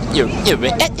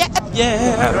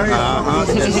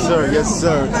sir, yes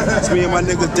sir. It's me and my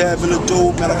nigga Dev and the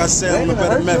dude, man. Like I said, on the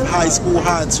Better Meth High School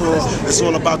High Tour. It's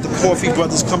all about the Coffee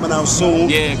Brothers coming out soon.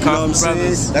 Yeah, Coffee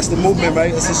Brothers. That's the movement,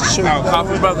 right? That's the shirt.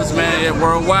 Coffee Brothers, man, yeah,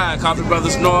 worldwide. Coffee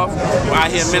Brothers North. Out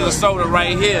here in Minnesota,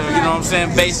 right here. You know what I'm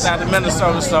saying? Based out of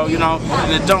Minnesota, so you know,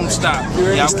 and it don't stop.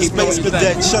 Y'all keep doing your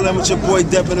thing. Chillin' with your boy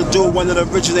Dev and the dude, one of the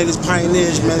originators,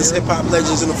 pioneers, man. It's hip hop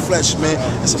legends in the flesh, man.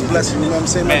 It's a blessing, you know what I'm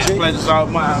saying, man? Pleasure's all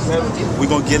mine, baby. We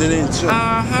gonna get it in too.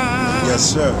 Yes,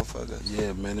 sir.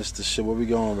 Yeah, man, it's the shit. Where we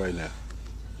going right now?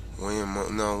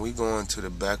 We going to the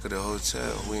back of the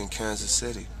hotel. We in Kansas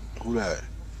City. Who that?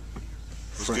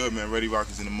 What's good, man? Ready Rock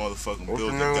is in the motherfucking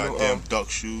building. Goddamn duck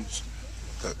shoes.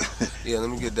 Yeah, let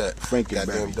me get that. Frankie,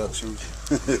 goddamn baby. duck shoes.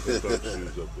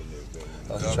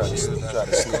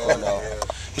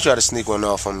 He tried to sneak one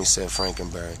off on me, said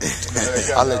Frankenberry.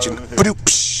 I'll let you know.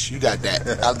 You got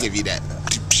that. I'll give you that.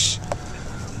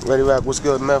 Ready Rock, what's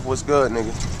good, Meth? What's good,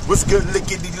 nigga? What's good,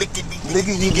 lickety,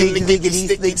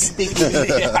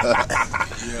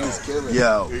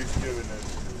 Yo.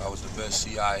 I was the best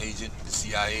CIA agent the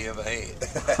CIA ever had.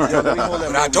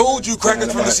 But I told you,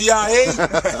 crackers from the CIA,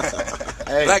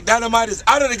 Black Dynamite is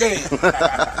out of the game.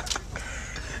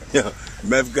 Yo,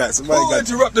 Meth got somebody. Who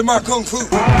interrupted my kung fu?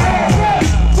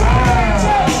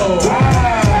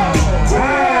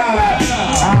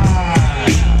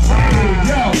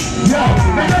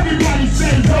 Everybody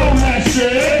say go that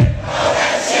shit.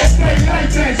 Stay like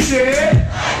that shit.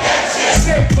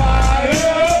 Stay fired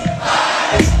up.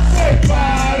 Stay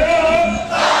fired up.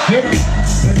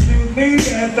 Excuse me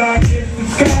as I kiss the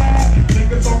sky.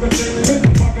 Niggas on the thing,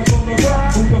 motherfuckers on the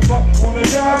ride. Who the fuck wanna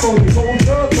die? Go to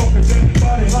soldier, talking to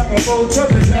anybody like a soldier.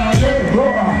 The down there,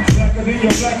 blacker than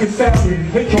your blackest salary.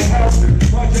 Hit your house,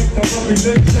 project to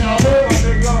represent chowder. My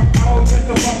nigga, I'll get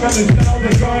the fuck out of town.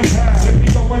 The gun high. If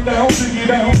you going down, bring it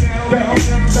down.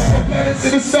 Planets to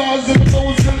the stars and the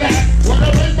moons collapse. When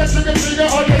I raise my trigger finger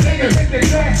on your niggas, make they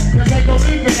clap. Cause ain't no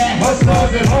need for that.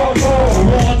 Hustlers and hardcore.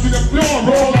 Roll to the floor,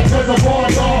 roll like there's a bar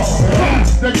door.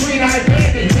 The green-eyed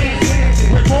bandit,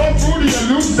 with more fruity and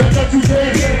loose than the two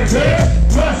days.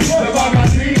 Plus, about my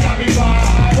team, I be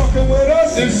fine. Fucking with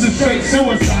us, it's a straight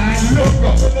suicide. Look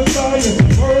up in the science,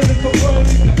 word is the word.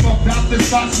 The fuck out the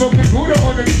spot, smoking Buddha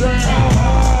on the train.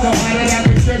 So how did I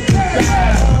be just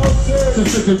inside? So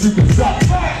shit that you can stop.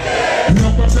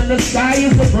 Look up in the sky,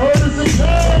 it's a bird, it's a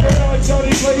bird. Johnny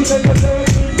plays like a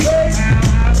dancing play.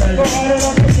 So how did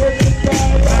I be just inside?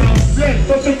 I'm sick,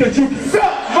 so shit that you can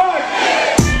stop.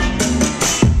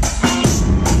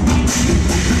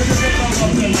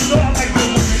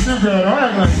 Good, all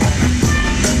right, man.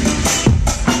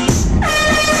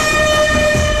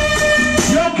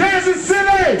 Yo, Kansas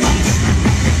City!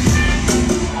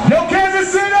 Yo, Kansas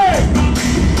City!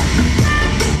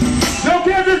 Yo,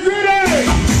 Kansas City!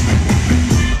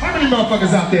 How many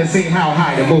motherfuckers out there sing How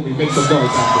High the movie? Make some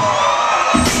noise out there.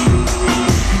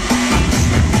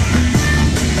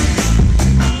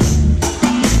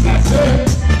 That's it.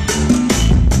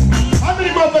 How many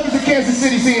motherfuckers in Kansas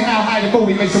City sing How High the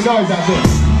movie? Make some noise out there.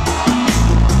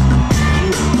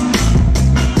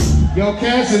 Yo,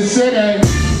 Kansas City.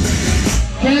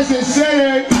 Kansas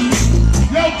City.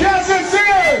 Yo, Kansas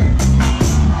City.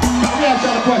 Let me ask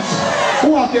y'all a question. Who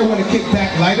out there want to kick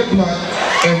back, light a blunt,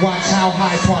 and watch How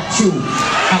High Part 2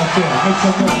 out there? Make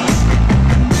some noise.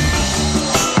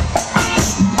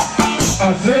 I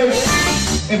said,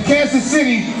 if Kansas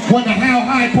City won the How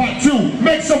High Part 2,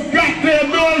 make some goddamn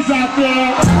noise out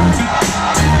there.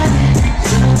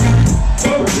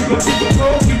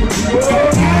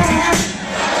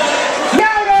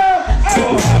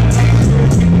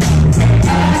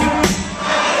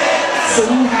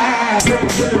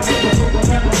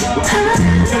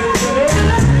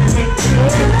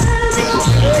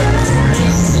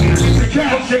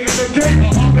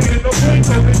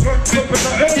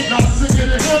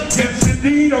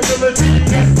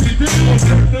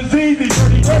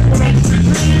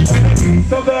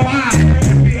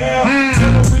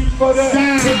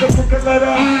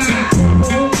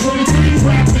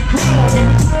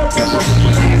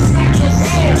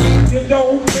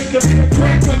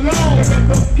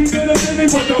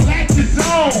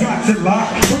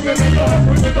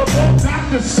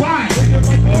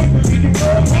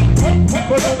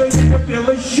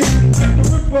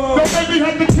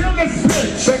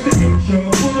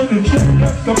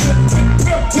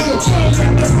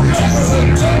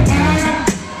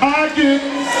 I get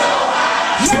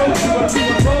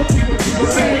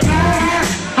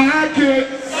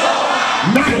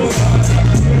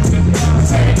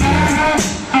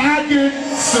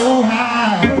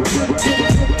Call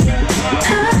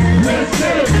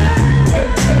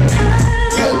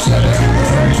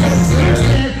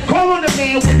on the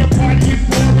man when the party is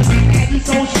boring. He's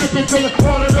on stripping till the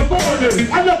corner of the border.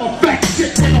 I love a fat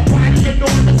chick with a body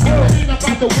enormous. Ain't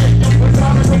about the way up was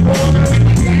out of the border.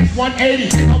 Dash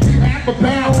 180, I'll be half a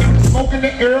pound. Smoking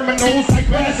the air, my nose like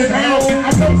glass and house.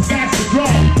 I know stacks to draw.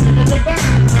 In the back,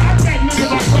 I got niggas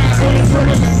like glass on the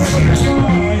front of the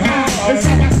it's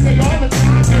how I say all the time.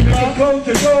 Close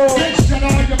the door. Bitch, shut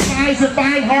all your minds and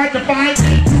find hard to find.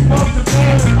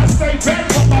 I stay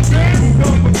back from my bed.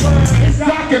 It's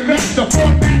documented, the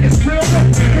format is real.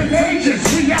 Contagious,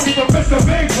 we out for Mr.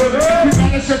 Big Brother. We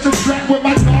gotta shut your track with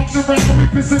my dogs around. We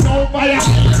pissing on fire.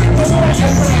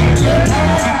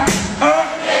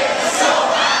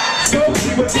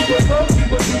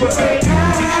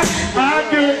 I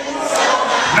do it.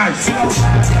 Nice.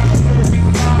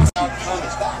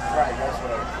 Right, that's what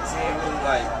he ain't really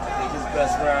like, I think his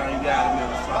best round he got him in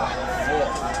was like 4.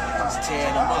 He's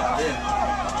tearing him up then.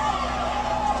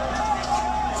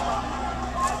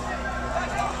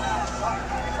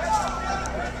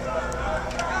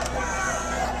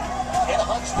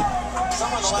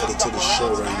 Let's get into the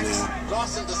show right now.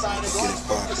 Let's get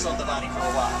it poppin'.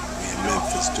 Me and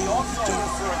Memphis do what we do.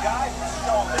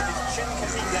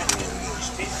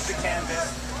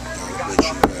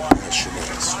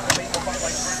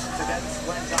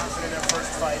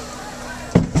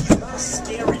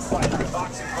 Scary fighter in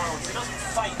boxing prowess. He doesn't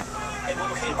fight, and when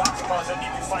in boxing prowess, that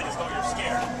means you fight as though you're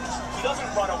scared. He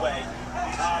doesn't run away,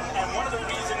 and one of the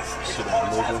reasons his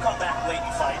opponents have come back late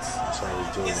in fights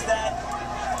is that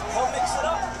he'll mix it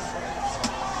up.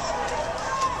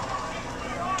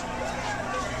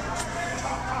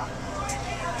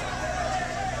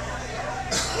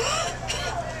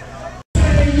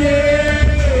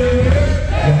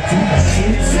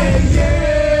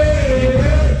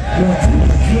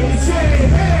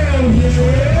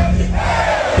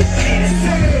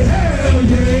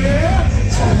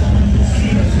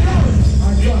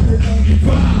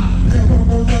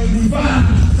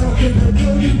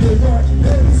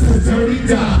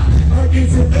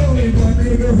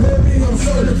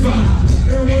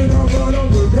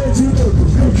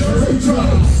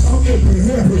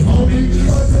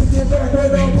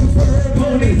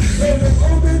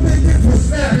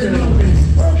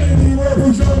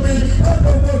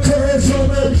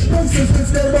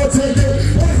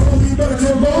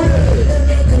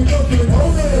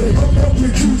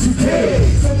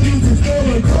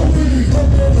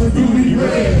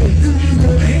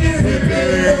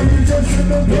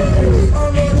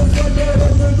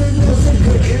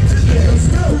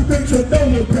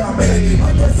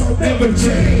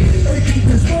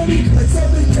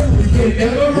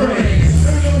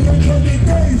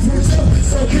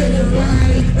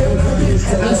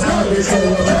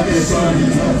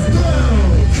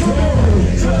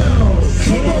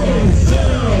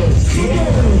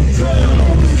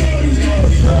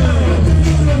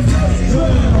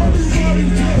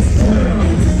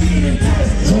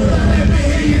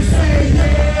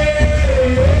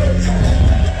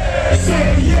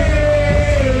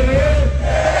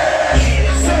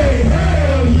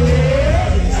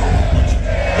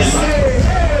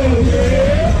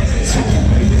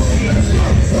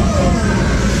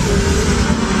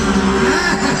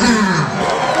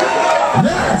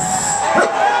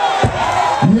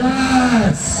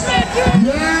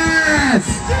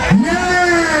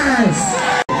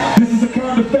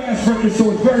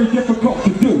 So it's very difficult to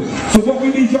do. So what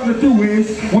we need y'all to do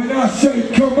is, when I say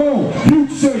come on, you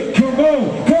say come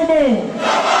on, come on,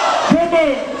 come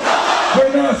on.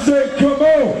 When I say come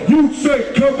on, you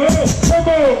say come on, come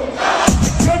on,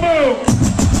 come on.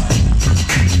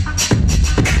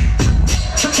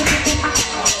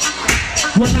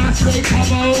 When I say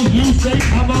come on, you say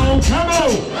come on, come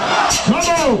on, come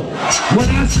on. When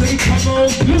I say come on,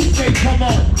 you say come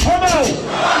on, come on,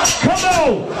 come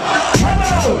on, come on, come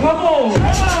on, come on,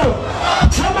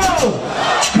 come on,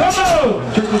 come on.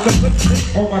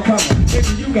 Oh my God, baby,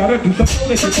 you gotta do something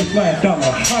to get this last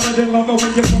dollar. Hotter than lover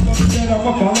when you come up and said I'm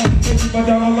a follow. Baby, my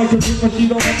dollar like a drink, but she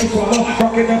don't have to swallow.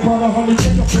 Rockin' that Prada, honey,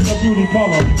 take up in a beauty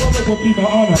parlor. Woman would be my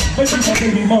honor, maybe my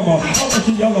baby mama. I'll let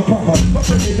you yell a proper.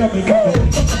 Something is up and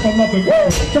coming, something for loving.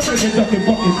 Something is up and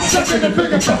bucket, something in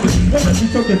bigger bucket. Let me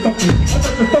show you something. I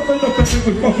got the stuff enough that it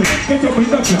was buffing. They tell me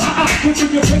nothing. Put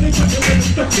in your penny, but you're gonna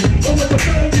stuck it. All of a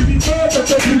sudden, you be mad that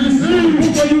they didn't see.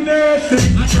 Who are you nasty?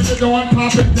 I turn the door and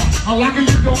pop it. I'm locking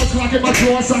your doors, locking my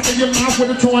door, socking your mouth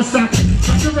with a torn socket.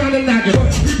 Touch around and knock it.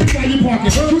 People while you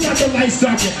parking. You got the light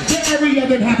socket. The area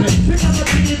that happened. Pick up a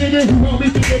biggie nigga who want me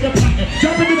to get a pocket.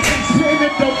 Jump in the back, spin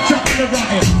it, don't jump in the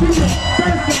rocket. We want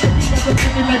first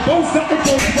like both sucking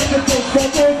folks, but the folks from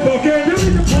both broken. You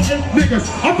need to put in niggas.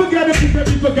 I forget if you can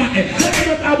be forgotten.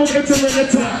 Second up album entering the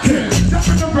top 10.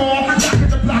 Jumping the raw, blocking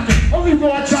the blocking. Only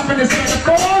raw chopping is better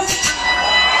cause.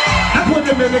 I put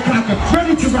them in the cocker,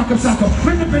 ready to rock 'em soccer.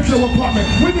 Bring the bitch to apartment,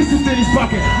 witnesses in his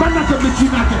pocket. My knocker bitch you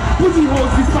knocking, pussy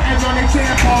hoes be spotting on their chair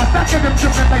cars. Stacking them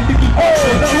tripping like Nicky. Oh,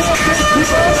 now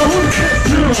who the shit,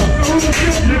 nigga? Who the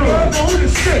shit, nigga? Who the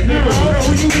shit, nigga?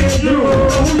 Who you with, nigga?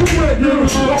 Who you with,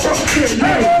 nigga?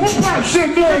 Hey, what pop shit,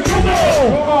 nigga? Come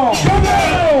on, come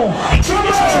on, come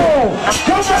on,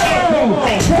 come on, come on,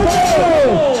 come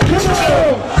on,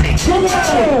 come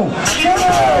on, come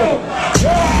on.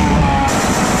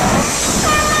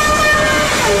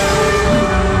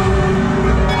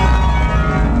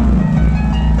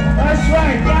 That's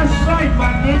right, my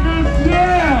niggas,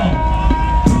 yeah!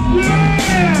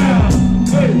 Yeah!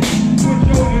 Hey, put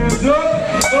your hands up,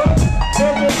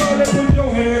 everybody put your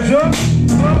hands up,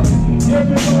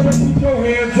 everybody put your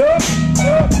hands up,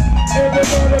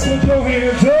 everybody put your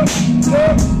hands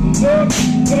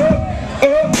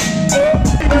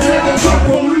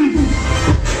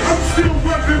I'm still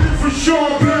repping it for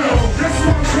Sean Bell. That's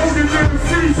why I'm holding in the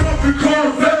freeze up in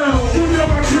Carvel. You know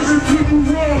I give it to you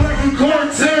raw like a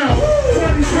cartel.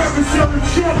 These rappers selling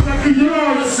trucks like a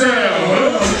yard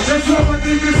sale. That's why my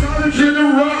niggas holler in the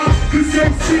rock. Cause they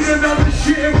see another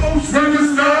shit and most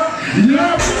rappers not.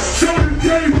 Yup, so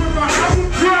today when my album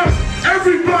drops,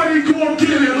 everybody gon'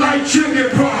 get it like chicken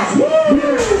pop.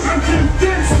 I give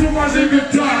thanks to my nigga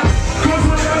Doc. Cause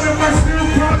without him I still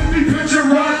probably picture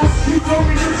rock. He told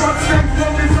me if I stay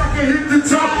focused I can hit the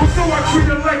top. So I treat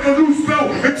it like a loose belt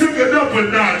and took it up a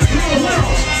notch.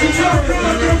 If y'all feel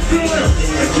like I'm feeling,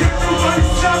 and can't nobody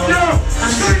stop y'all,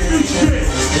 say this shit.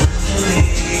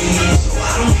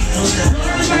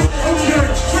 Okay,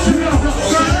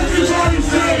 so everybody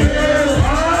say hip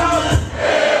hop.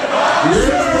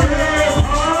 Hip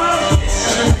hop.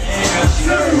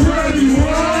 Say ready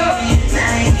rock.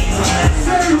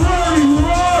 Say ready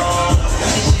rock.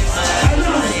 And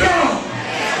now stop.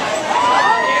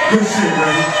 Good shit,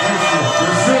 man.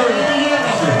 Good shit.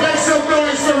 Make some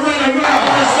noise for Ready Rock.